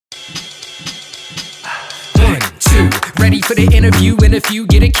ready for the interview. In a few,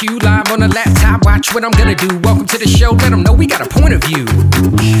 get a cue live on the laptop. Watch what I'm gonna do. Welcome to the show. Let them know we got a point of view.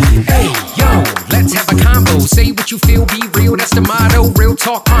 Hey, yo, let's have a combo. Say what you feel, be real. That's the motto. Real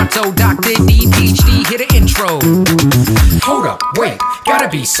talk pronto. Dr. D, PhD, hit an intro. Hold up, wait. Gotta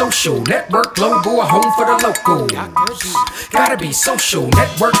be social. Network logo, a home for the local. Gotta be social.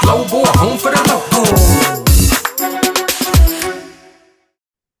 Network logo, a home for the local.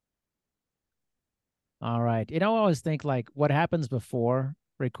 All right. I always think like what happens before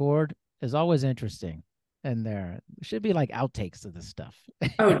record is always interesting. And there should be like outtakes of this stuff.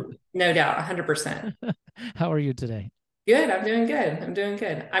 Oh, no doubt. 100%. How are you today? Good. I'm doing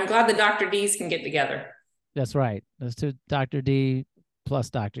good. I'm glad the Dr. D's can get together. That's right. There's two Dr. D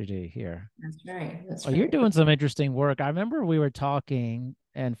plus Dr. D here. That's right. You're doing some interesting work. I remember we were talking,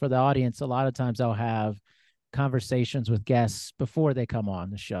 and for the audience, a lot of times I'll have conversations with guests before they come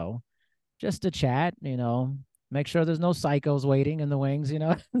on the show, just to chat, make sure there's no psychos waiting in the wings,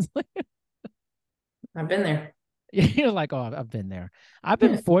 I've been there. You're like, oh, I've been there. I've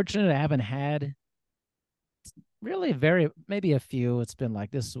been fortunate. I haven't had really maybe a few. It's been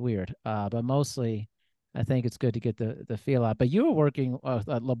like, this is weird. But mostly I think it's good to get the feel out. But you were working with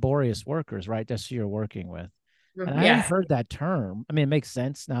laborious workers, right? That's who you're working with. And I haven't heard that term. I mean, it makes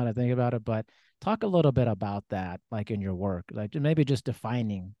sense now that I think about it, but talk a little bit about that, like in your work, like maybe just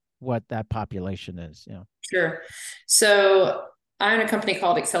defining what that population is. Sure. So I own a company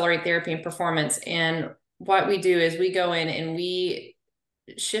called Accelerate Therapy and Performance. And what we do is we go in and we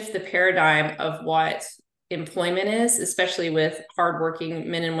shift the paradigm of what employment is, especially with hardworking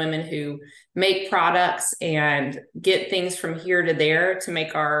men and women who make products and get things from here to there to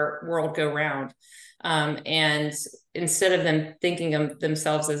make our world go round. And instead of them thinking of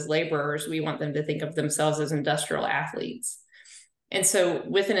themselves as laborers, we want them to think of themselves as industrial athletes. And so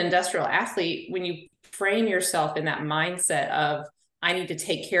with an industrial athlete, when you frame yourself in that mindset of, I need to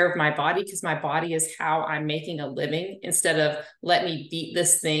take care of my body because my body is how I'm making a living, instead of let me beat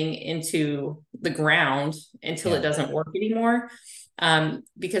this thing into the ground until it doesn't work anymore.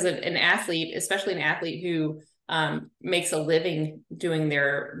 Because of an athlete, especially an athlete who makes a living doing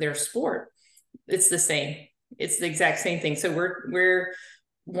their sport, it's the same. It's the exact same thing. So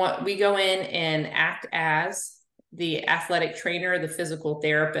we go in and act as the athletic trainer, the physical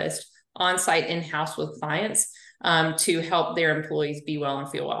therapist on site in-house with clients to help their employees be well and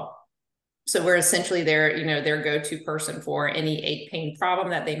feel well. So we're essentially their go-to person for any ache, pain problem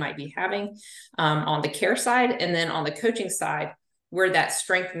that they might be having on the care side. And then on the coaching side, we're that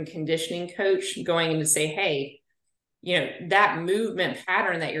strength and conditioning coach going in to say, hey, that movement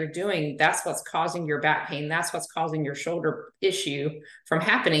pattern that you're doing, that's what's causing your back pain. That's what's causing your shoulder issue from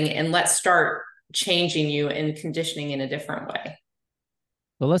happening. And let's start changing you and conditioning in a different way.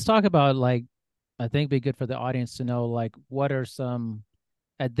 Well, let's talk about, like, I think it'd be good for the audience to know, like, what are some,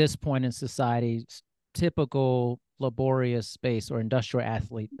 at this point in society, typical laborious space or industrial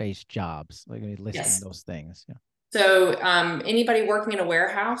athlete-based jobs, like listing those things. Yeah. So anybody working in a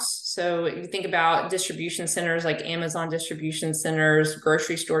warehouse. So you think about distribution centers like Amazon distribution centers,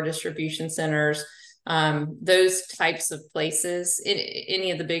 grocery store distribution centers, those types of places.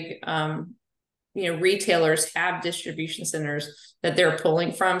 Any of the big retailers have distribution centers that they're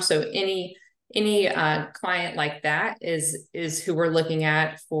pulling from. So any client like that is who we're looking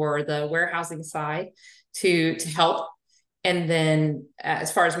at for the warehousing side to help. And then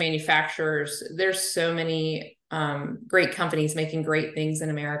as far as manufacturers, there's so many great companies making great things in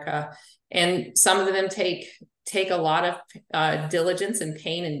America. And some of them take a lot of diligence and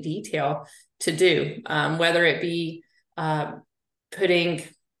pain and detail to do, whether it be putting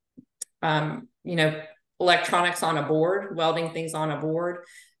electronics on a board, welding things on a board,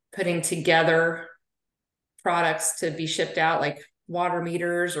 putting together products to be shipped out like water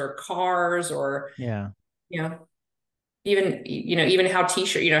meters or cars or, even how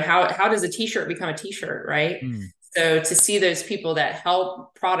t-shirt, how does a t-shirt become a t-shirt, right? So to see those people that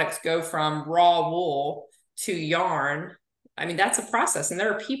help products go from raw wool to yarn, I mean, that's a process, and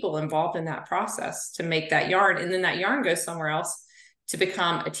there are people involved in that process to make that yarn. And then that yarn goes somewhere else to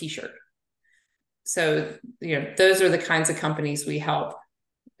become a t-shirt. So, those are the kinds of companies we help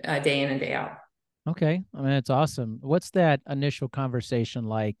day in and day out. Okay. I mean, it's awesome. What's that initial conversation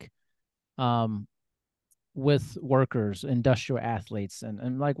like with workers, industrial athletes,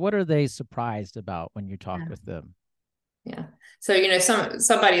 and like, what are they surprised about when you talk with them? Yeah. So,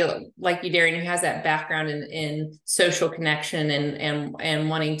 somebody like you, Darian, who has that background in social connection and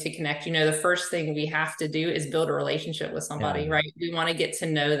wanting to connect, the first thing we have to do is build a relationship with somebody, right? We want to get to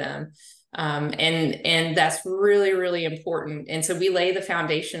know them. And that's really, really important. And so we lay the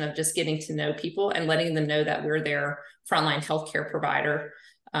foundation of just getting to know people and letting them know that we're their frontline healthcare provider,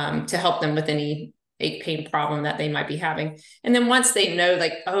 to help them with any ache pain problem that they might be having. And then once they know,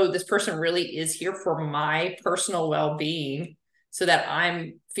 like, oh, this person really is here for my personal well-being, so that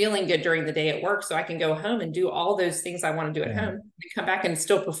I'm feeling good during the day at work, so I can go home and do all those things I want to do at home and come back and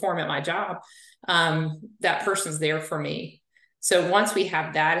still perform at my job. That person's there for me. So once we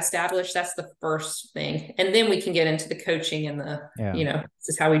have that established, that's the first thing. And then we can get into the coaching and the, this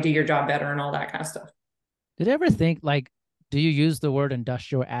is how we do your job better and all that kind of stuff. Did you ever think, like, do you use the word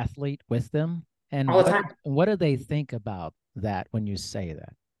industrial athlete with them? And all the time. What do they think about that when you say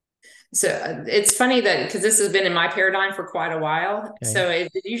that? So it's funny that, because this has been in my paradigm for quite a while. Okay. So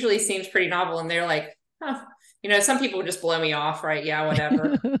it usually seems pretty novel, and they're like, oh, some people just blow me off, right? Yeah,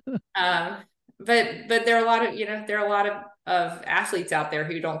 whatever. But there are a lot of, of athletes out there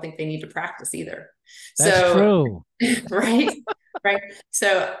who don't think they need to practice either. That's true. Right. Right.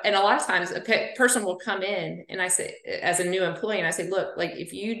 So, and a lot of times a person will come in and I say, as a new employee, and I say, look, like,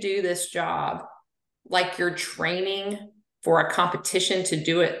 if you do this job, like you're training for a competition to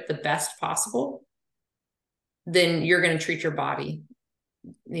do it the best possible, then you're going to treat your body,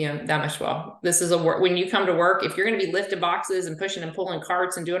 that much well. This is when you come to work, if you're going to be lifting boxes and pushing and pulling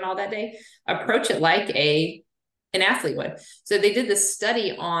carts and doing all that day, approach it like an athlete would. So they did this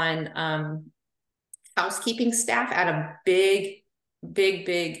study on housekeeping staff at a big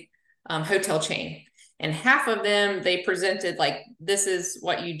hotel chain. And half of them, they presented like, this is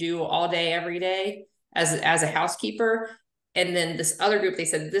what you do all day, every day as a housekeeper. And then this other group, they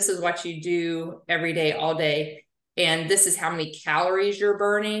said, this is what you do every day, all day. And this is how many calories you're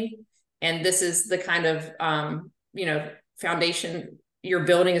burning. And this is the kind of, foundation you're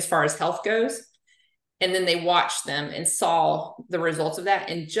building as far as health goes. And then they watched them and saw the results of that.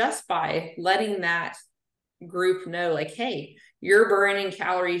 And just by letting that group know, like, hey, you're burning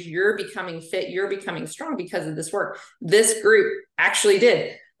calories, you're becoming fit, you're becoming strong because of this work. This group actually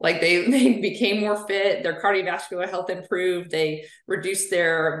did. Like they became more fit, their cardiovascular health improved, they reduced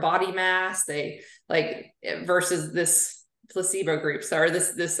their body mass, they versus this placebo group, or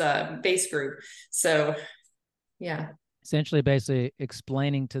this base group. So yeah. Essentially basically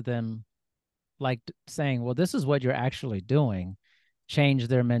explaining to them, like saying, well, this is what you're actually doing, change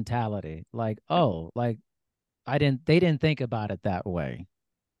their mentality. Like, oh, like they didn't think about it that way.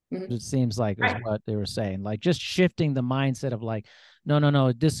 Mm-hmm. It seems like is what they were saying, like just shifting the mindset of like,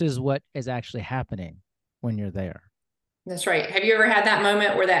 no, this is what is actually happening when you're there. That's right. Have you ever had that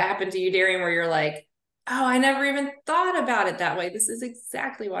moment where that happened to you, Darian, where you're like, oh, I never even thought about it that way. This is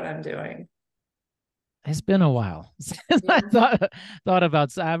exactly what I'm doing. It's been a while since I thought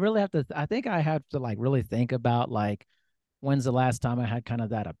about. So I really have to. I think I have to like really think about like, when's the last time I had kind of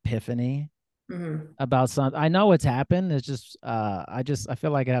that epiphany about something. I know it's happened. It's just I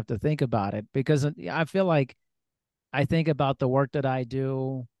feel like I have to think about it, because I feel like I think about the work that I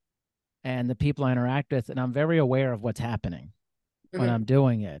do and the people I interact with, and I'm very aware of what's happening when I'm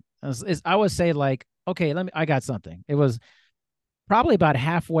doing it. I would say like, okay, I got something. It was probably about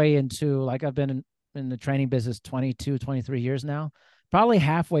halfway into, like, I've been in the training business 22, 23 years now. Probably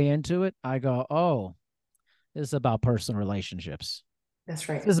halfway into it, I go, oh, this is about personal relationships. That's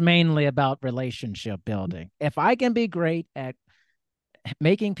right. This is mainly about relationship building. If I can be great at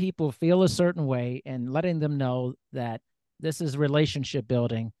making people feel a certain way and letting them know that this is relationship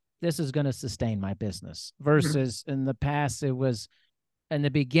building, this is going to sustain my business. Versus in the past, in the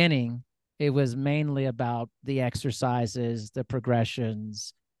beginning, it was mainly about the exercises, the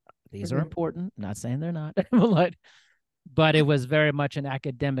progressions. These are important. I'm not saying they're not, but it was very much an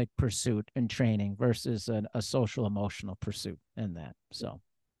academic pursuit and training versus a social emotional pursuit in that. So,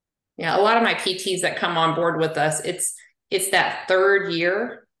 yeah, a lot of my PTs that come on board with us, it's that third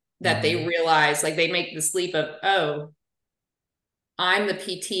year that they realize, like, they make this leap of, oh, I'm the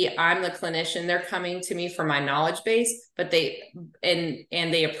PT, I'm the clinician. They're coming to me for my knowledge base, but they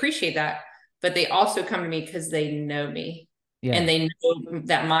they appreciate that, but they also come to me because they know me. Yeah. And they know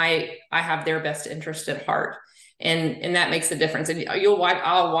that I have their best interest at heart. And that makes a difference. And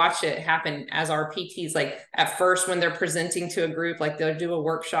I'll watch it happen as our PTs, like at first when they're presenting to a group, like they'll do a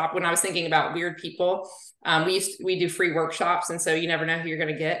workshop. When I was thinking about weird people, we do free workshops. And so you never know who you're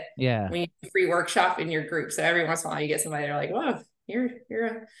going to get. Yeah. When you do a free workshop in your group. So every once in a while you get somebody, they're like, whoa,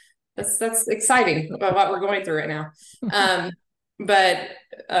 that's exciting about what we're going through right now. But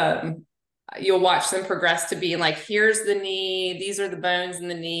you'll watch them progress to being like, here's the knee, these are the bones in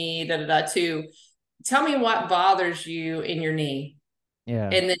the knee, to tell me what bothers you in your knee. Yeah.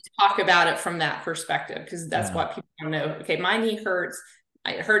 And then talk about it from that perspective, because that's what people know. Okay, my knee hurts.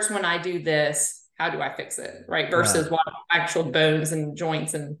 it hurts when I do this. How do I fix it? Right. Versus what actual bones and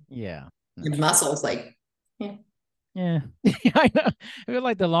joints and muscles. Like, yeah. I know. I feel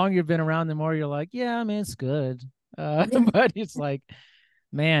like the longer you've been around, the more you're like, yeah, I mean, it's good. But it's like,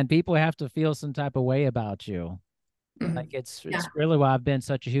 man, people have to feel some type of way about you. Like it's really why I've been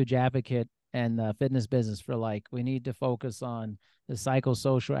such a huge advocate in the fitness business for like, we need to focus on the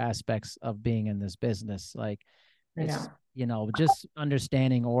psychosocial aspects of being in this business. Like it's, just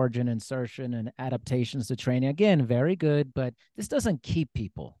understanding origin, insertion, and adaptations to training. Again, very good, but this doesn't keep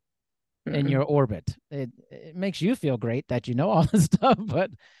people in your orbit. It makes you feel great that you know all this stuff, but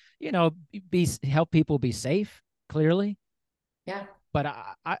help people be safe, clearly. Yeah. But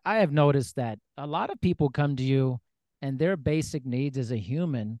I have noticed that a lot of people come to you and their basic needs as a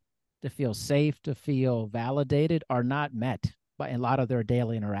human to feel safe, to feel validated, are not met by a lot of their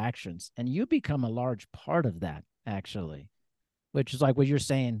daily interactions. And you become a large part of that, actually, which is like what you're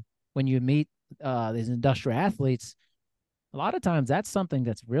saying when you meet these industrial athletes. A lot of times that's something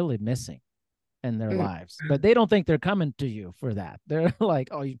that's really missing in their lives, but they don't think they're coming to you for that. They're like,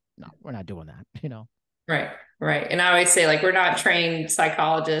 oh, no, we're not doing that, Right. Right. And I always say, like, we're not trained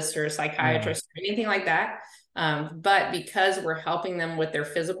psychologists or psychiatrists or anything like that. But because we're helping them with their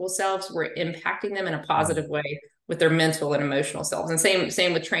physical selves, we're impacting them in a positive way with their mental and emotional selves. And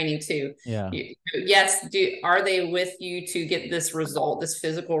same with training too. Yeah. Yes. Are they with you to get this result, this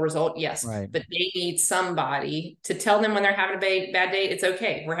physical result? Yes. Right. But they need somebody to tell them when they're having a bad day, it's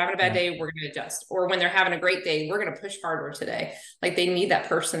okay. We're having a bad day. We're going to adjust. Or when they're having a great day, we're going to push harder today. Like they need that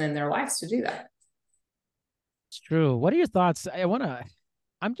person in their lives to do that. It's true. What are your thoughts?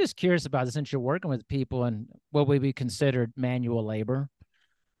 I'm just curious about this, since you're working with people and what would be considered manual labor,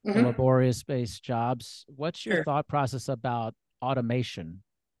 laborious based jobs. What's your thought process about automation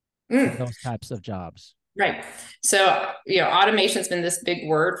in those types of jobs? Right. So, automation's been this big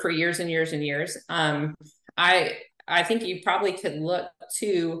word for years and years and years. I think you probably could look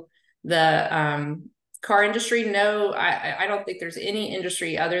to the car industry. No, I don't think there's any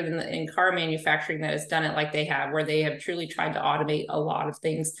industry other than in car manufacturing that has done it like they have, where they have truly tried to automate a lot of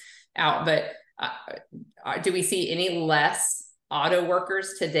things out. But do we see any less auto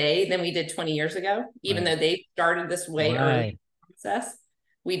workers today than we did 20 years ago, even though they started this way early process?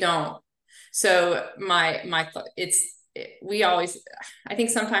 We don't. So I think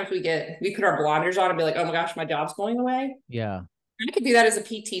sometimes we put our blinders on and be like, oh my gosh, my job's going away. Yeah. I could do that as a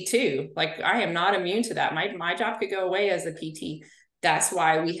PT too. Like I am not immune to that. My job could go away as a PT. That's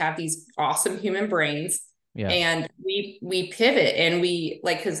why we have these awesome human brains. Yes. And we pivot and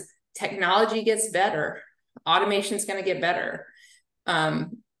because technology gets better, automation is going to get better.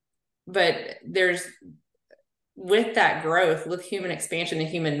 But with that growth, with human expansion and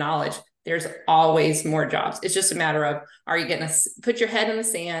human knowledge, there's always more jobs. It's just a matter of, are you going to put your head in the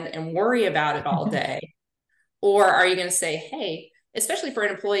sand and worry about it all day? Or are you going to say, hey, especially for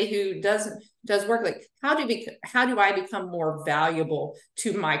an employee who does work, like how do I become more valuable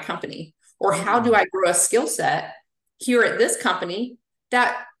to my company? Or how do I grow a skill set here at this company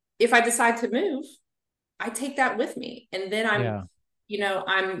that if I decide to move, I take that with me. And then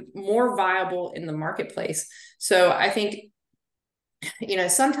I'm more viable in the marketplace. So I think,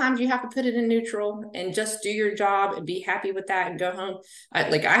 sometimes you have to put it in neutral and just do your job and be happy with that and go home. I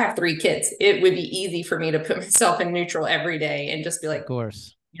have 3 kids. It would be easy for me to put myself in neutral every day and just be like, of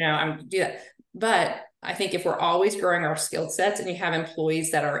course, I'm do that. But I think if we're always growing our skill sets and you have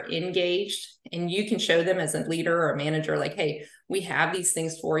employees that are engaged and you can show them as a leader or a manager, like, hey, we have these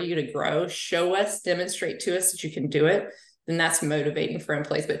things for you to grow, show us, demonstrate to us that you can do it, then that's motivating for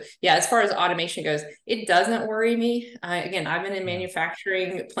employees. But yeah, as far as automation goes, it doesn't worry me. Again, I've been in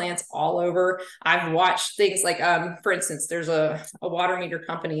manufacturing plants all over. I've watched things like, for instance, there's a water meter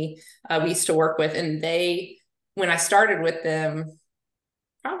company we used to work with, and when I started with them,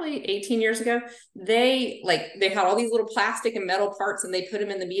 probably 18 years ago, they had all these little plastic and metal parts and they put them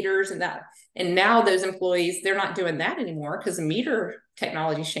in the meters and now those employees, they're not doing that anymore because the meter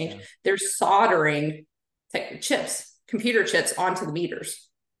technology changed. Yeah. They're soldering computer chips onto the meters.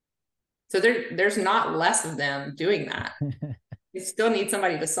 So there's not less of them doing that. You still need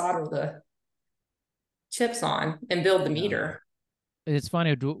somebody to solder the chips on and build the meter. It's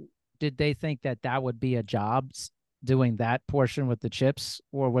funny. Did they think that would be a job, doing that portion with the chips,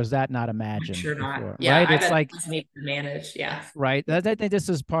 or was that not imagined? Sure not. Before? Yeah, right. It's like need to manage. Yeah. Right. I think this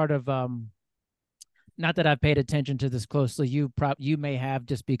is part of not that I've paid attention to this closely. You may have,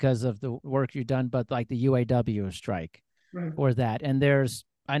 just because of the work you've done, but like the UAW strike or that, and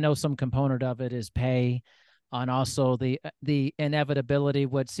I know some component of it is pay, and also the inevitability,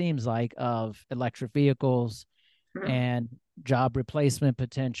 what seems like, of electric vehicles. and job replacement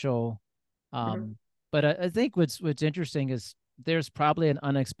potential. But I think what's interesting is there's probably an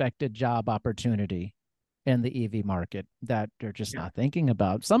unexpected job opportunity in the EV market that they're just not thinking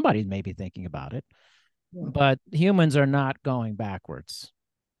about. Somebody may be thinking about it, but humans are not going backwards.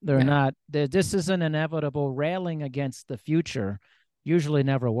 They're not. This is an inevitable railing against the future. Usually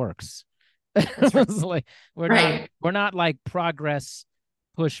never works. It's like we're not like progress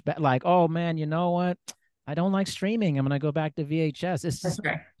pushback. Like, oh man, you know what? I don't like streaming. I'm gonna go back to VHS. It's just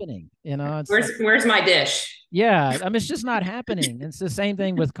not happening. You know, it's where's my dish? Yeah, I mean, it's just not happening. It's the same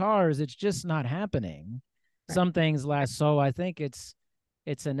thing with cars. It's just not happening. Some things last. So I think it's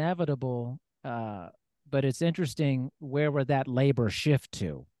inevitable. But it's interesting, where would that labor shift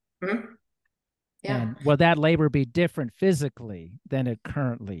to? And will that labor be different physically than it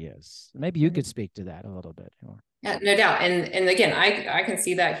currently is? Maybe you could speak to that a little bit. Yeah, no doubt. And again, I can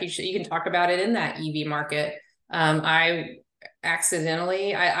see that you can talk about it in that EV market. I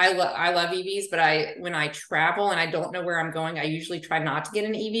accidentally, I love EVs, but when I travel and I don't know where I'm going, I usually try not to get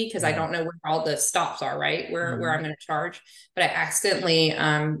an EV because I don't know where all the stops are, right? Where I'm going to charge. But I accidentally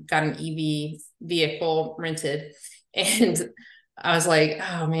got an EV vehicle rented, and I was like,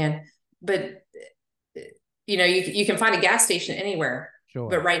 oh man, but you know, you can find a gas station anywhere. Sure.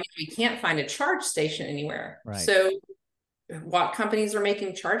 But right now we can't find a charge station anywhere. Right. So what companies are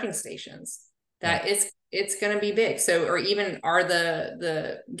making charging stations? That it's going to be big. So, or even are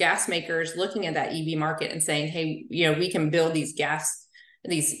the gas makers looking at that EV market and saying, hey, you know, we can build these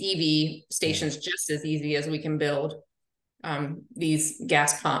EV stations just as easy as we can build these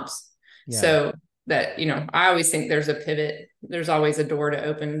gas pumps. So that, you know, I always think there's a pivot. There's always a door to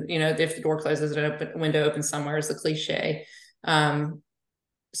open. You know, if the door closes, a window opens somewhere is the cliche.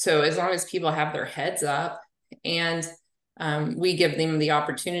 So as long as people have their heads up and we give them the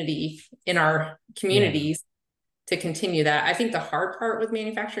opportunity in our communities to continue that. I think the hard part with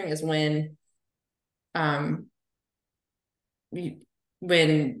manufacturing is when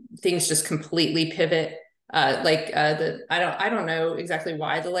things just completely pivot. I don't know exactly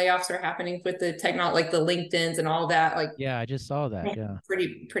why the layoffs are happening with the technology, like the LinkedIn's and all that. Like, I just saw that. Yeah,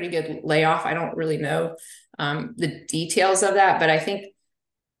 pretty good layoff. I don't really know the details of that, but I think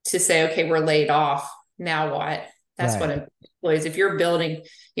to say, okay, we're laid off. Now what? That's what employees, if you're building,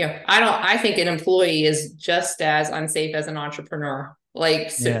 you know, I think an employee is just as unsafe as an entrepreneur. Like,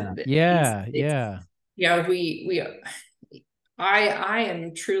 so you know, I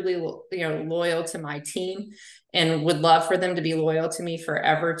am truly, you know, loyal to my team and would love for them to be loyal to me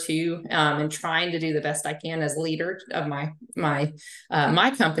forever too. And trying to do the best I can as leader of my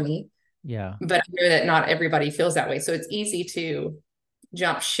company. Yeah. But I know that not everybody feels that way. So it's easy to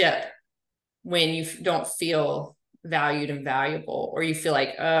jump ship when you don't feel valued and valuable, or you feel like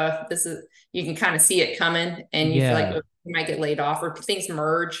you can kind of see it coming and you feel like you might get laid off, or things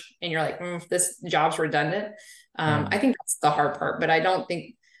merge and you're like, this job's redundant. I think that's the hard part, but I don't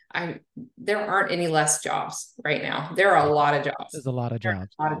think there aren't any less jobs right now. There are a lot of jobs. There's a lot of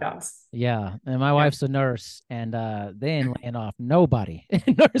jobs. A lot of jobs. Yeah. And my wife's a nurse, and they ain't laying off nobody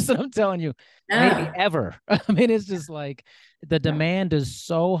in nursing, I'm telling you, maybe ever. I mean, it's just like the demand is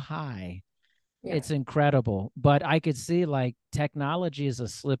so high. It's incredible. But I could see like technology is a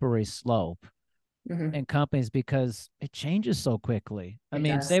slippery slope in companies because it changes so quickly. I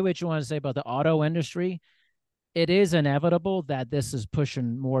mean, say what you want to say about the auto industry. It is inevitable that this is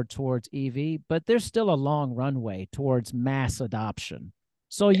pushing more towards EV, but there's still a long runway towards mass adoption.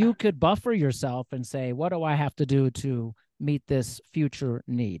 So you could buffer yourself and say, what do I have to do to meet this future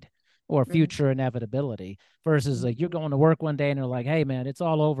need or future inevitability, versus like you're going to work one day and they're like, hey man, it's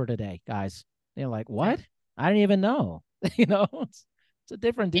all over today, guys. And you're like, what? I didn't even know. You know, it's a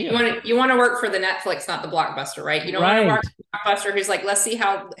different deal. You want to work for the Netflix, not the Blockbuster, right? You don't want to work for the Blockbuster who's like, let's see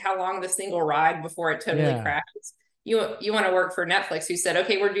how long this thing will ride before it totally crashes. You want to work for Netflix, who said,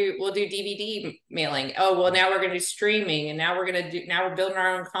 okay, we'll do DVD mailing. Oh, well, now we're going to do streaming, and now we're building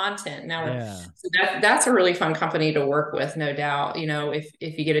our own content. So that's a really fun company to work with, no doubt. You know, if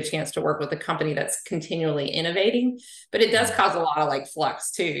you get a chance to work with a company that's continually innovating, but it does cause a lot of like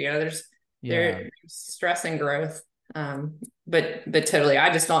flux too. You know, there's stress and growth. But totally,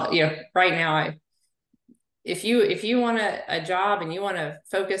 I just don't, you know, right now, if you want a job and you want to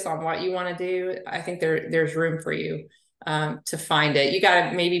focus on what you want to do, I think there's room for you to find it. You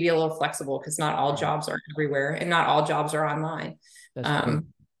got to maybe be a little flexible, because not all jobs are everywhere and not all jobs are online.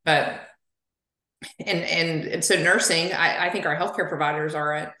 But so nursing, I think our healthcare providers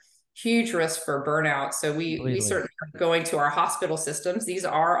are at huge risk for burnout. So we certainly are going to our hospital systems. These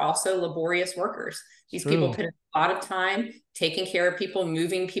are also laborious workers. These people put in a lot of time taking care of people,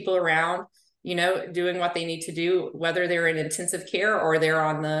 moving people around. doing what they need to do, whether they're in intensive care or they're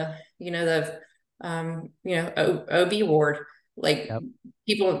on the, OB ward. Like Yep.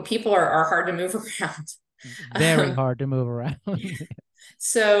 people are hard to move around. Very hard to move around.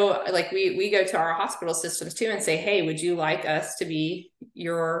 So like we go to our hospital systems too and say, hey, would you like us to be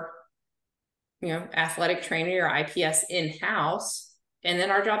your, athletic trainer, your IPS in-house? And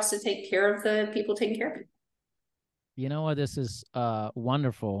then our job is to take care of the people taking care of people. You know what? This is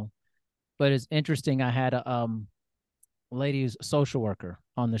wonderful, but it's interesting. I had a lady who's a social worker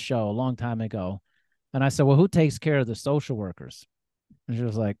on the show a long time ago. And I said, well, who takes care of the social workers? And she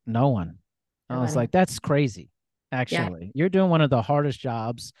was like, no one. I was like, that's crazy. Actually, you're doing one of the hardest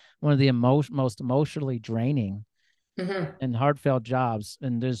jobs, one of the most emotionally draining and heartfelt jobs.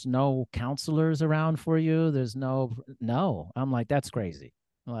 And there's no counselors around for you. There's no. I'm like, that's crazy.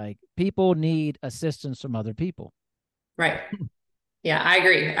 Like, people need assistance from other people. Right. Yeah, I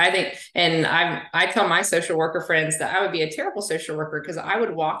agree. I think, and I tell my social worker friends that I would be a terrible social worker because I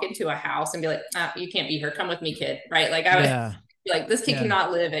would walk into a house and be like, you can't be here. Come with me, kid. Right. Like I would be like, this kid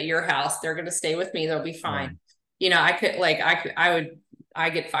cannot live at your house. They're going to stay with me. They'll be fine. I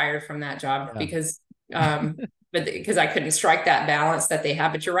get fired from that job because, but because I couldn't strike that balance that they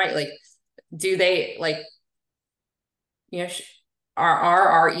have. But you're right. Like, do they are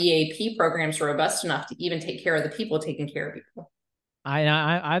our EAP programs robust enough to even take care of the people taking care of people?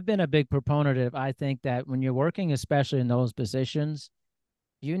 I've been a big proponent of, I think that when you're working, especially in those positions,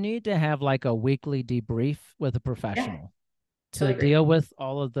 you need to have like a weekly debrief with a professional to deal with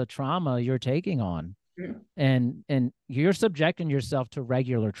all of the trauma you're taking on. And you're subjecting yourself to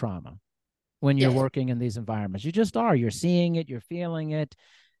regular trauma when you're working in these environments. You just are. You're seeing it. You're feeling it.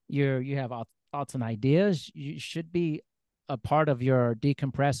 You have thoughts and ideas. You should be a part of your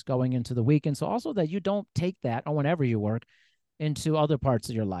decompress going into the weekend. So also that you don't take that, or whenever you work, into other parts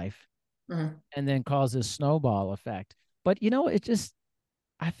of your life and then cause this snowball effect. But,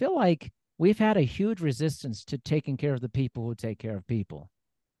 I feel like we've had a huge resistance to taking care of the people who take care of people.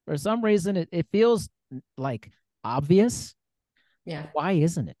 For some reason, it feels like obvious. Yeah. Why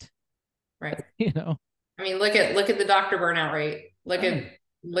isn't it? Right. I mean, look at the doctor burnout rate.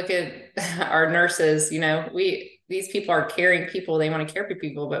 Look at our nurses. These people are caring people. They want to care for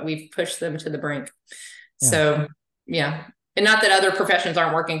people, but we've pushed them to the brink. Yeah. So and not that other professions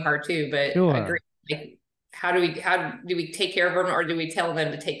aren't working hard too, but I agree. Like, how do we take care of them, or do we tell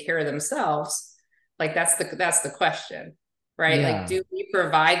them to take care of themselves? Like that's the question. Right. Like, do we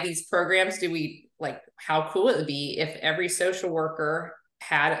provide these programs? How cool it would be if every social worker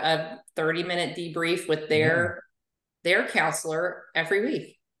had a 30-minute debrief with their counselor every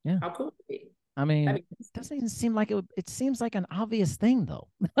week? Yeah. How cool would it be? I mean, it doesn't even seem like it seems like an obvious thing though.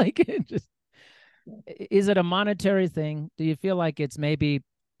 Like, is it a monetary thing? Do you feel like it's maybe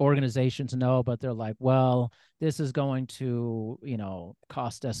organizations know, but they're like, well, this is going to,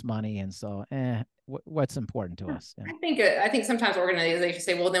 cost us money. And so, what's important to us? Yeah. I think sometimes organizations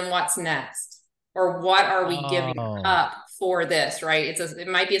say, well, then what's next? Or what are we giving up for this? Right. It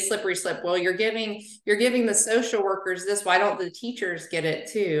might be a slippery slope. Well, you're giving the social workers this. Why don't the teachers get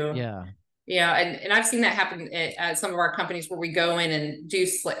it too? Yeah. Yeah. And I've seen that happen at some of our companies where we go in and do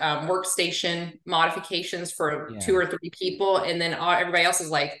workstation modifications for 2 or 3 people. And then everybody else is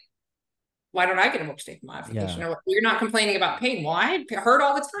like, why don't I get a workstation modification? Or you're not complaining about pain. Well, I heard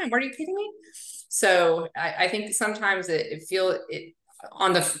all the time. What, are you kidding me? So I think sometimes it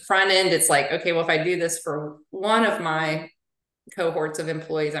on the front end, it's like, okay, well, if I do this for one of my cohorts of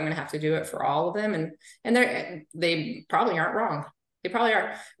employees, I'm going to have to do it for all of them. And they probably aren't wrong. They probably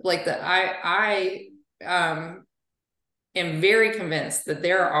are. Like I am very convinced that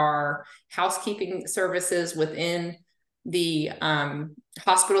there are housekeeping services within the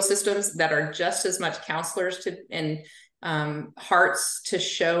hospital systems that are just as much counselors and hearts to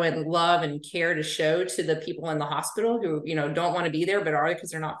show, and love and care to show to the people in the hospital who, don't want to be there, but are because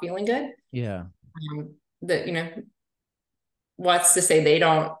they're not feeling good. Yeah. What's to say they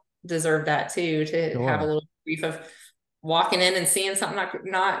don't deserve that too, to have a little grief of walking in and seeing something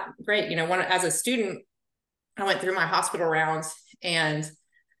not great. As a student, I went through my hospital rounds, and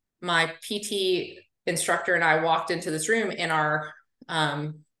my PT instructor and I walked into this room, and our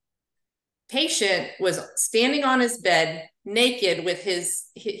patient was standing on his bed naked with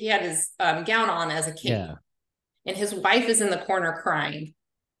he had his gown on as a cape, and his wife is in the corner crying.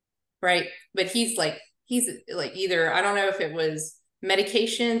 Right. But he's like either, I don't know if it was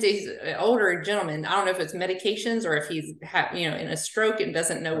medications. He's an older gentleman. I don't know if it's medications or if he's in a stroke and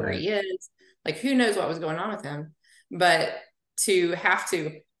doesn't know where he is. Like, who knows what was going on with him, but to have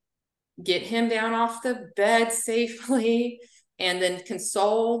to get him down off the bed safely and then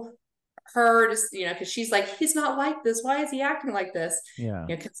console her, just, because she's like, he's not like this. Why is he acting like this? Yeah.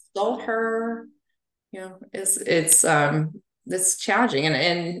 Consult her. It's challenging,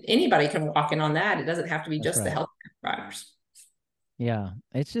 and anybody can walk in on that. It doesn't have to be That's just the right. healthcare providers. Yeah.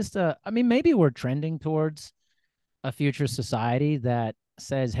 It's just, I mean, maybe we're trending towards a future society that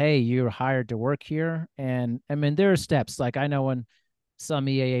says, hey, you're hired to work here. And I mean, there are steps. Like I know in some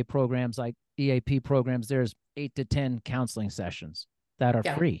EAA programs, like EAP programs, there's 8 to 10 counseling sessions that are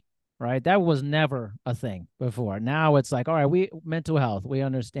free, right? That was never a thing before. Now it's like, all right, mental health, we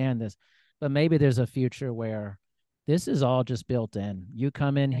understand this, but maybe there's a future where this is all just built in. You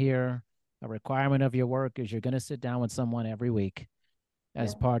come in here, a requirement of your work is you're going to sit down with someone every week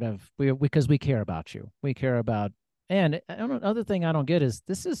as part of, because we care about you. We care about, and another thing I don't get is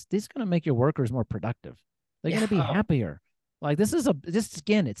this is going to make your workers more productive. They're going to be happier. Like this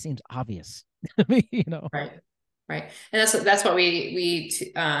again, it seems obvious. I mean, Right. And that's what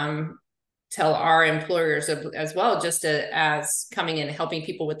we tell our employers as well, just as coming in and helping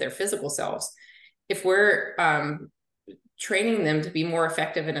people with their physical selves. If we're training them to be more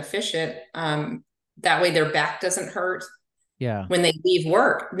effective and efficient, that way their back doesn't hurt. Yeah. When they leave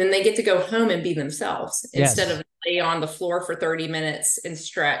work, then they get to go home and be themselves instead of lay on the floor for 30 minutes and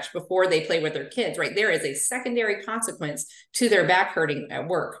stretch before they play with their kids, right? There is a secondary consequence to their back hurting at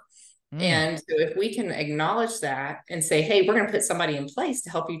work. And so if we can acknowledge that and say, hey, we're going to put somebody in place to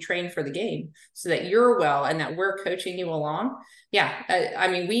help you train for the game so that you're well and that we're coaching you along. Yeah. I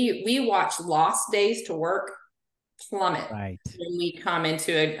mean, we watch lost days to work plummet when we come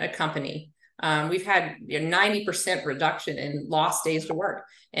into a company. We've had 90% reduction in lost days to work.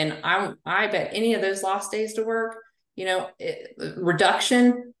 And I bet any of those lost days to work,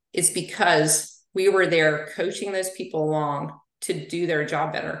 reduction is because we were there coaching those people along to do their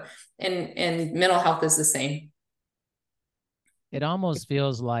job better. And mental health is the same. It almost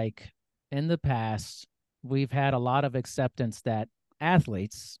feels like in the past, we've had a lot of acceptance that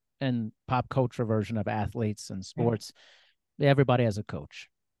athletes and pop culture version of athletes and sports, everybody has a coach.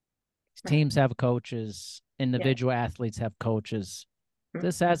 Teams have coaches, individual athletes have coaches.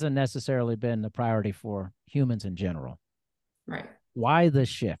 This hasn't necessarily been the priority for humans in general. Right. Why the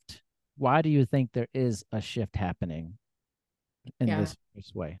shift? Why do you think there is a shift happening in this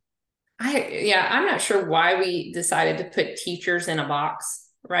way? I'm not sure why we decided to put teachers in a box,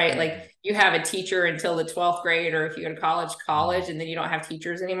 right? Like you have a teacher until the 12th grade, or if you go to college, and then you don't have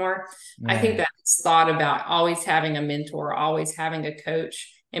teachers anymore. I think that's thought about always having a mentor, always having a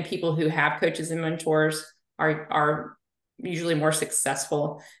coach, and people who have coaches and mentors are usually more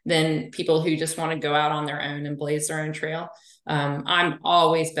successful than people who just want to go out on their own and blaze their own trail. I'm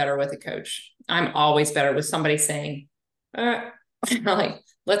always better with a coach. I'm always better with somebody saying, like,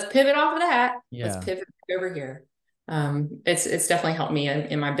 let's pivot off of that. Let's pivot over here. It's definitely helped me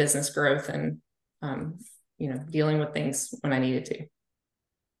in my business growth and, dealing with things when I needed to.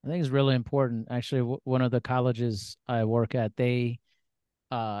 I think it's really important. Actually, one of the colleges I work at, they,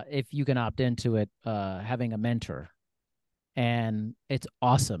 if you can opt into it, having a mentor, and it's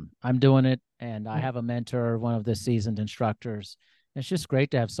awesome. I'm doing it, and I have a mentor, one of the seasoned instructors. It's just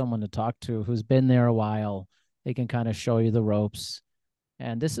great to have someone to talk to who's been there a while. They can kind of show you the ropes.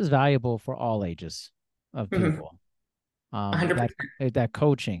 And this is valuable for all ages of people. 100%. That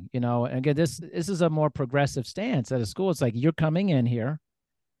coaching, and again, this is a more progressive stance at a school. It's like, you're coming in here.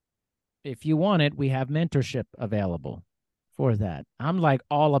 If you want it, we have mentorship available for that. I'm like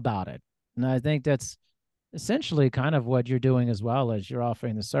all about it. And I think that's essentially kind of what you're doing as well, as you're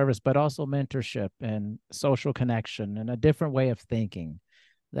offering the service, but also mentorship and social connection and a different way of thinking,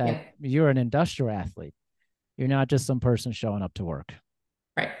 that you're an industrial athlete. You're not just some person showing up to work.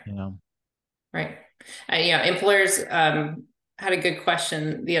 Right. Right. Employers had a good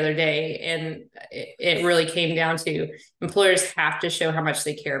question the other day, and it really came down to employers have to show how much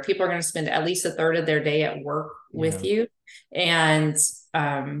they care. People are going to spend at least a third of their day at work with you. And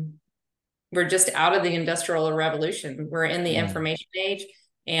we're just out of the industrial revolution. We're in the information age.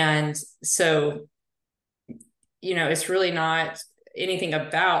 And so, it's really not anything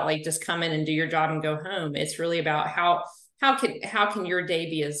about like, just come in and do your job and go home. It's really about how can your day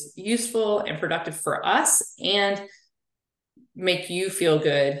be as useful and productive for us and make you feel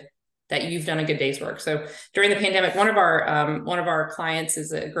good that you've done a good day's work. So during the pandemic, one of our clients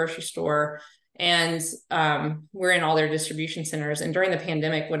is a grocery store, and we're in all their distribution centers. And during the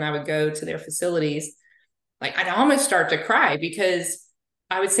pandemic, when I would go to their facilities, like I'd almost start to cry, because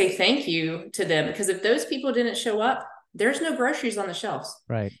I would say thank you to them, because if those people didn't show up, there's no groceries on the shelves.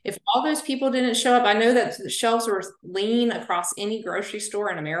 Right. If all those people didn't show up, I know that the shelves were lean across any grocery store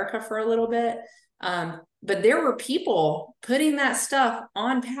in America for a little bit. But there were people putting that stuff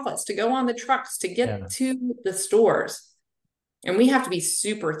on pallets to go on the trucks to get to the stores. And we have to be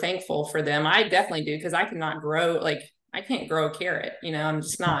super thankful for them. I definitely do, because I cannot grow, like I can't grow a carrot, you know, I'm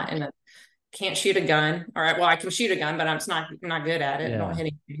just not, and I can't shoot a gun. All right, well, I can shoot a gun, but I'm not good at it. I don't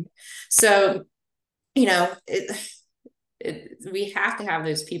hit anything. So, you know, we have to have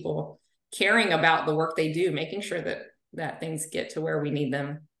those people caring about the work they do, making sure that things get to where we need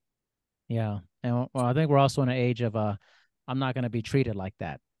them. Yeah. And well, I think we're also in an age of I'm not going to be treated like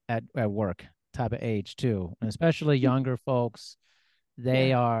that at work type of age too. And especially younger folks,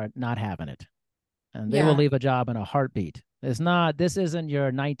 they are not having it. And they will leave a job in a heartbeat. This isn't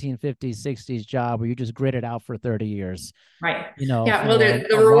your 1950s, 60s job where you just grit it out for 30 years. Right. You know, yeah. Well,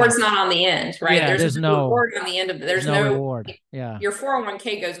 the reward's not on the end, right? Yeah, there's no reward on the end of it. There's no reward. Yeah. Your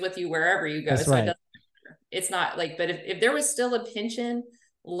 401k goes with you wherever you go. That's right. It's not like, but if there was still a pension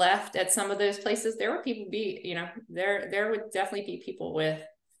left at some of those places, there would there would definitely be people with,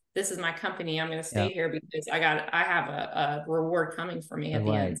 this is my company, I'm going to stay here because I have a reward coming for me at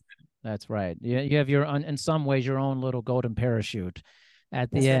the end. That's right. You have in some ways, your own little golden parachute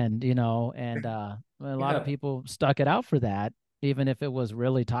at the end, you know, and a lot of people stuck it out for that, even if it was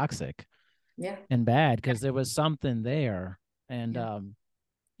really toxic and bad, because there was something there. And,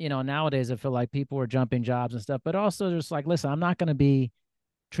 you know, nowadays I feel like people are jumping jobs and stuff, but also just like, listen, I'm not going to be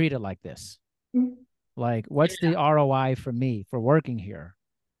treated like this. Like, what's the ROI for me for working here?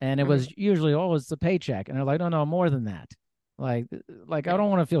 And it was usually always the paycheck. And they're like, no, more than that. Like I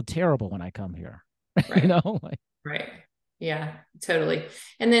don't want to feel terrible when I come here. Right. You know? Right. Yeah, totally.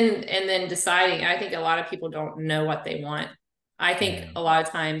 And then deciding, I think a lot of people don't know what they want. I think a lot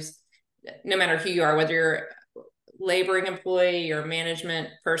of times, no matter who you are, whether you're a laboring employee, you're a management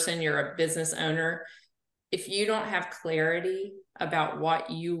person, you're a business owner, if you don't have clarity about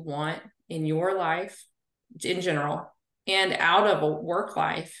what you want in your life in general and out of a work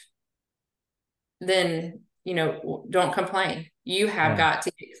life, then, you know, don't complain. You have got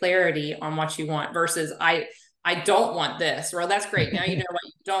to get clarity on what you want versus I don't want this. Well, that's great. Now you know what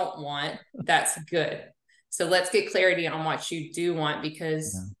you don't want. That's good. So let's get clarity on what you do want,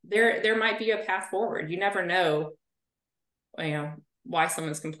 because there might be a path forward. You never know, you know, why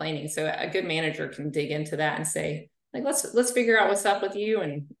someone's complaining. So a good manager can dig into that and say, like, let's figure out what's up with you.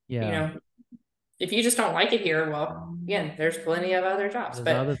 And, you know, if you just don't like it here, well, again, there's plenty of other jobs,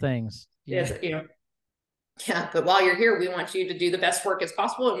 but other things. Yes, you know, but while you're here, we want you to do the best work as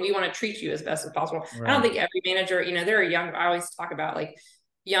possible, and we want to treat you as best as possible. Right. I don't think every manager, you know, I always talk about like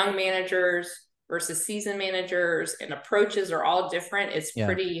young managers versus seasoned managers, and approaches are all different. It's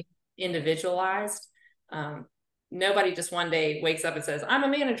pretty individualized. Nobody just one day wakes up and says, I'm a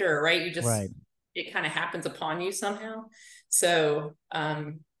manager, right? You just, it kind of happens upon you somehow. So,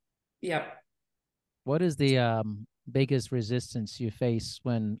 What is the biggest resistance you face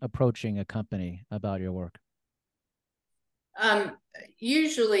when approaching a company about your work?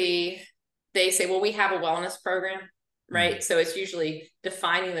 Usually they say, well, we have a wellness program, right? So it's usually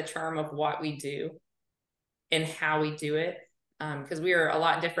defining the term of what we do and how we do it. Because we are a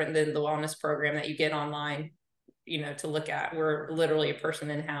lot different than the wellness program that you get online, you know, to look at. We're literally a person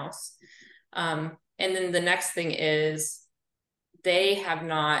in-house. And then the next thing is they have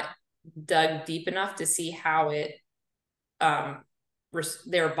not dug deep enough to see how it,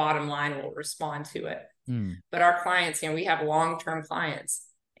 their bottom line will respond to it. But our clients, you know, we have long-term clients,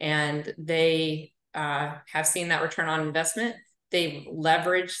 and they have seen that return on investment. They've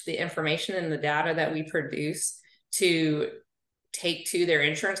leveraged the information and the data that we produce to take to their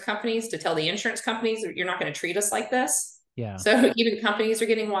insurance companies, to tell the insurance companies, you're not going to treat us like this. Yeah. So even companies are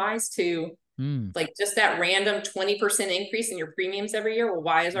getting wise to like just that random 20% increase in your premiums every year. Well,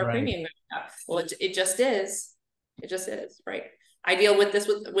 why is our premium going up? Well, it just is. It just is, right? I deal with this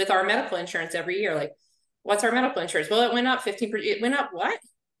with our medical insurance every year. Like, what's our medical insurance? Well, it went up 15%. It went up what?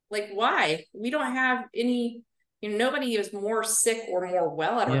 Like, why? We don't have any, you know, nobody is more sick or more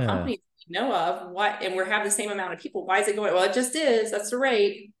well at our company we know of. What? And we have the same amount of people. Why is it going? Well, it just is. That's the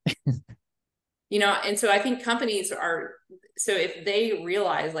rate. You know, and so I think companies are, so if they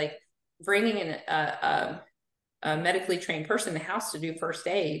realize like bringing in a medically trained person in the house to do first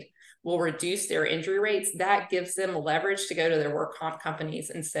aid will reduce their injury rates, that gives them leverage to go to their work comp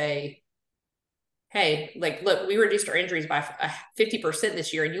companies and say, hey, like, look, we reduced our injuries by 50%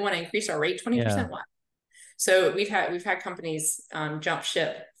 this year, and you want to increase our rate 20%? Why? So we've had companies jump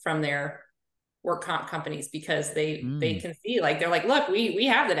ship from their work comp companies because they can see, like, they're like, look, we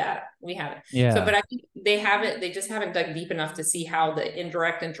have the data, we have it. So, but I think they just haven't dug deep enough to see how the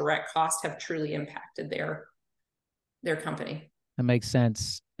indirect and direct costs have truly impacted their company. That makes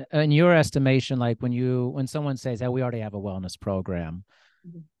sense. In your estimation, like when someone says, "Hey, we already have a wellness program,"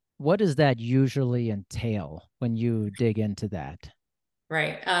 Mhm. what does that usually entail when you dig into that?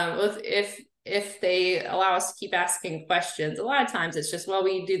 Right. If they allow us to keep asking questions, a lot of times it's just, well,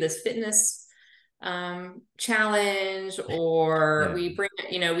 we do this fitness challenge, or Yeah. we bring,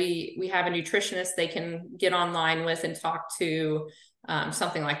 we have a nutritionist they can get online with and talk to,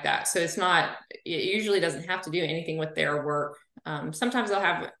 something like that. So it usually doesn't have to do anything with their work. Sometimes they'll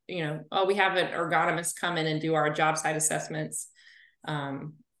have, oh, we have an ergonomist come in and do our job site assessments.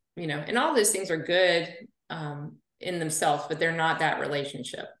 And all those things are good in themselves, but they're not that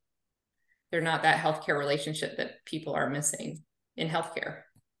relationship. They're not that healthcare relationship that people are missing in healthcare.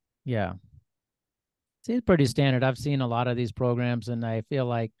 Yeah. Seems pretty standard. I've seen a lot of these programs and I feel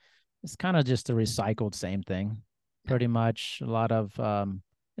like it's kind of just a recycled same thing. Yeah. Pretty much a lot of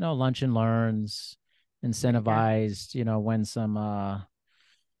lunch and learns, incentivized, win some Yeah,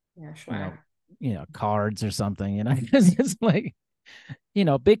 you sure. know, cards or something, it's like,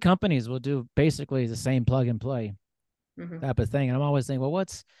 big companies will do basically the same plug and play Mm-hmm. type of thing. And I'm always thinking, well,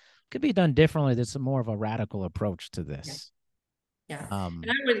 what's could be done differently that's more of a radical approach to Yeah. this. Yeah. And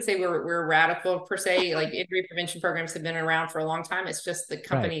I wouldn't say we're radical per se. Like, injury prevention programs have been around for a long time. It's just the Right.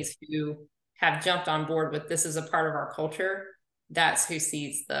 companies who have jumped on board with this is a part of our culture. That's who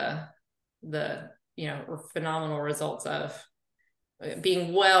sees the phenomenal results of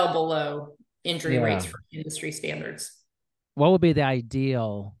being well below injury Yeah. rates for industry standards. What would be the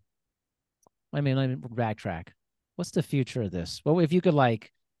ideal? Let me backtrack. What's the future of this? Well, if you could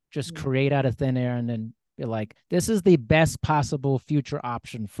like just create out of thin air and then be like, this is the best possible future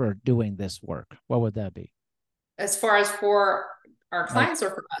option for doing this work, what would that be? As far as for our Like clients or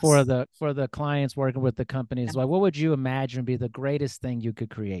for for us? the clients working with the companies, like what would you imagine be the greatest thing you could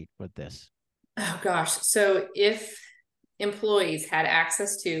create with this? Oh gosh. So if employees had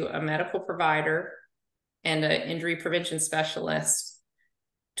access to a medical provider and an injury prevention specialist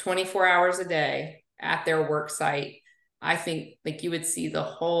 24 hours a day at their work site, I think like you would see the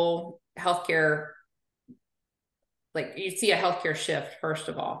whole healthcare, like you'd see a healthcare shift, first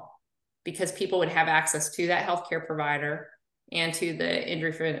of all, because people would have access to that healthcare provider and to the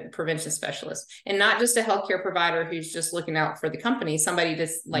injury prevention specialist, and not just a healthcare provider who's just looking out for the company. Somebody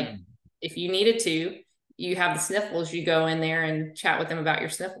just like, if you needed to, you have the sniffles, you go in there and chat with them about your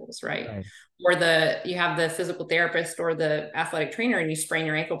sniffles, right? Or you have the physical therapist or the athletic trainer and you sprain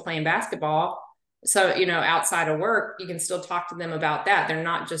your ankle playing basketball. So, outside of work, you can still talk to them about that. They're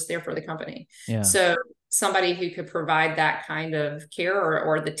not just there for the company. Yeah. So somebody who could provide that kind of care,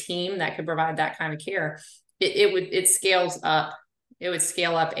 or the team that could provide that kind of care, it scales up. It would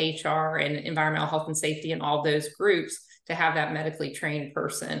scale up HR and environmental health and safety and all those groups to have that medically trained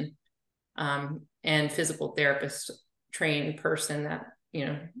person, and physical therapist trained person, that,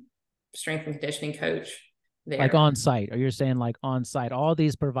 strength and conditioning coach there. Like on site, or you're saying like on site, all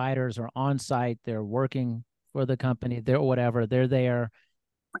these providers are on site, they're working for the company, they're whatever, they're there.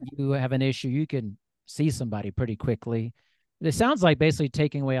 You have an issue, you can see somebody pretty quickly. It sounds like basically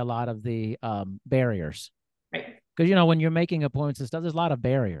taking away a lot of the barriers. Right. Because, when you're making appointments and stuff, there's a lot of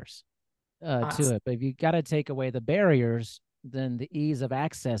barriers to it. But if you got to take away the barriers, then the ease of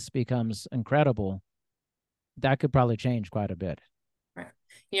access becomes incredible. That could probably change quite a bit.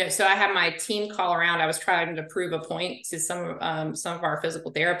 Right. So I had my team call around. I was trying to prove a point to some of our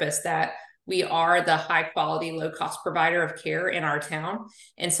physical therapists that we are the high quality, low cost provider of care in our town.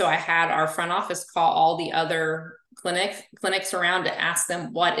 And so I had our front office call all the other clinics around to ask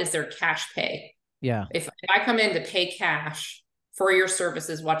them, what is their cash pay? Yeah. If I come in to pay cash for your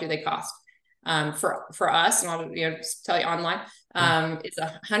services, what do they cost? For us, and I'll just tell you online, it's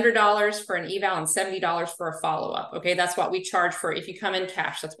 $100 for an eval and $70 for a follow-up. Okay, that's what we charge for. If you come in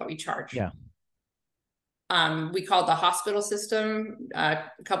cash, that's what we charge. Yeah. We called the hospital system a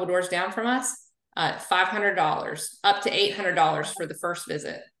couple doors down from us, $500 up to $800 for the first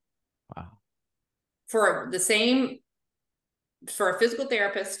visit. Wow. For a physical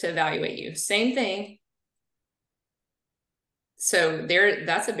therapist to evaluate you, same thing. So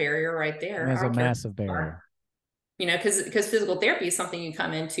that's a barrier right there. There's a massive barrier. Because physical therapy is something you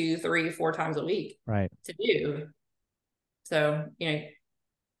come in 2, 3, 4 times a week, right, to do. So,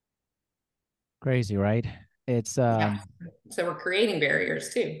 crazy, right? It's so we're creating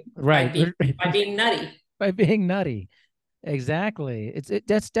barriers too, right, by being nutty. By being nutty. Exactly.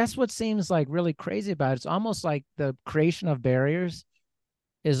 That's what seems like really crazy about it. It's almost like the creation of barriers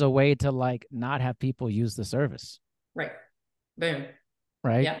is a way to like not have people use the service. Right. Boom.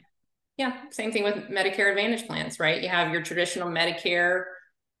 Right. Yeah. Same thing with Medicare Advantage plans, right? You have your traditional Medicare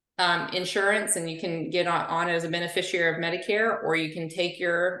insurance, and you can get on as a beneficiary of Medicare, or you can take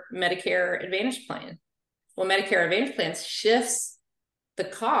your Medicare Advantage plan. Well, Medicare Advantage plan shifts the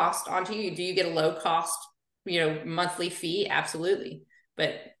cost onto you. Do you get a low cost, monthly fee? Absolutely.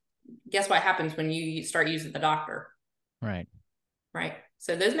 But guess what happens when you start using the doctor? Right. Right.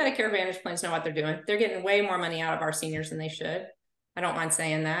 So those Medicare Advantage plans know what they're doing. They're getting way more money out of our seniors than they should. I don't mind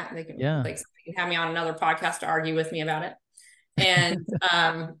saying that. They can, have me on another podcast to argue with me about it. And,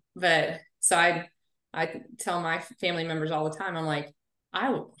 but so I tell my family members all the time, I'm like,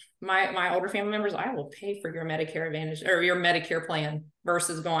 my older family members, I will pay for your Medicare Advantage or your Medicare plan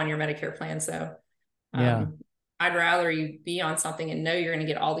versus go on your Medicare plan. So, I'd rather you be on something and know you're going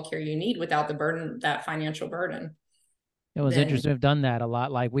to get all the care you need without the burden, that financial burden. It was interesting. We've done that a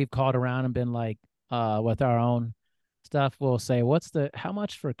lot. Like we've called around and been like, with our own stuff, we'll say, how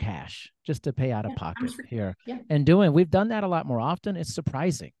much for cash just to pay out of pocket here? Yeah. And we've done that a lot more often. It's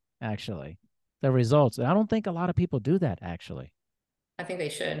surprising, actually, the results. And I don't think a lot of people do that, actually. I think they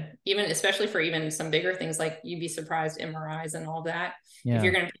should, especially for even some bigger things, like you'd be surprised, MRIs and all that. Yeah.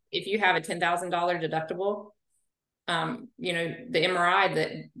 If you have a $10,000 deductible, the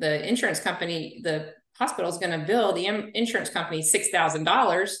MRI, the insurance company, the hospital is going to bill the insurance company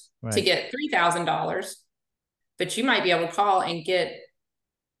 $6,000 to get $3,000, but you might be able to call and get,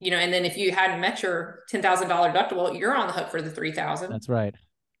 and then if you hadn't met your $10,000 deductible, you're on the hook for the $3,000. That's right.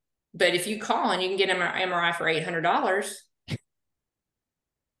 But if you call and you can get an MRI for $800,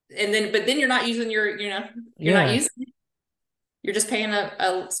 but then you're not using you're not using it. You're just paying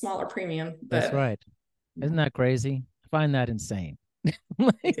a smaller premium. But, that's right. Isn't that crazy? I find that insane.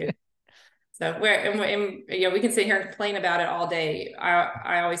 So we can sit here and complain about it all day.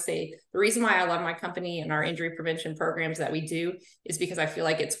 I always say the reason why I love my company and our injury prevention programs that we do is because I feel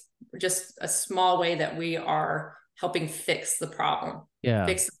like it's just a small way that we are helping fix the problem. Yeah.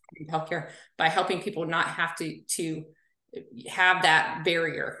 Fix healthcare by helping people not have to have that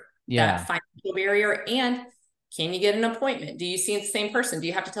barrier, that financial barrier. And can you get an appointment? Do you see the same person? Do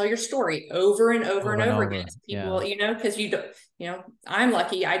you have to tell your story over and over again to people, because I'm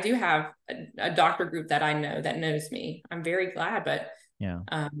lucky. I do have a doctor group that I know that knows me. I'm very glad, but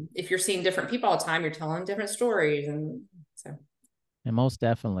if you're seeing different people all the time, you're telling different stories. And most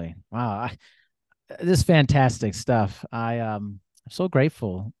definitely. Wow. This is fantastic stuff. I'm so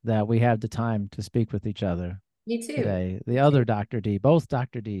grateful that we have the time to speak with each other. Me too. Today. The other Dr. D, both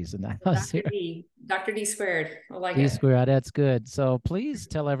Dr. Ds in the house here. Dr. D squared. I like D it. Squared, that's good. So please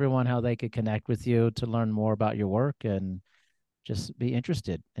tell everyone how they could connect with you to learn more about your work and just be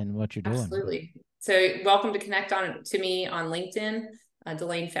interested in what you're doing. Absolutely. So welcome to connect to me on LinkedIn,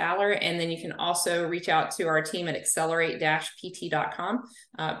 Delane Fowler. And then you can also reach out to our team at accelerate-pt.com.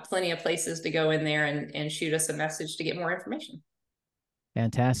 Plenty of places to go in there and shoot us a message to get more information.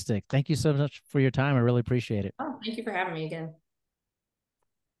 Fantastic. Thank you so much for your time. I really appreciate it. Oh, thank you for having me again.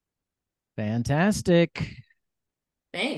 Fantastic.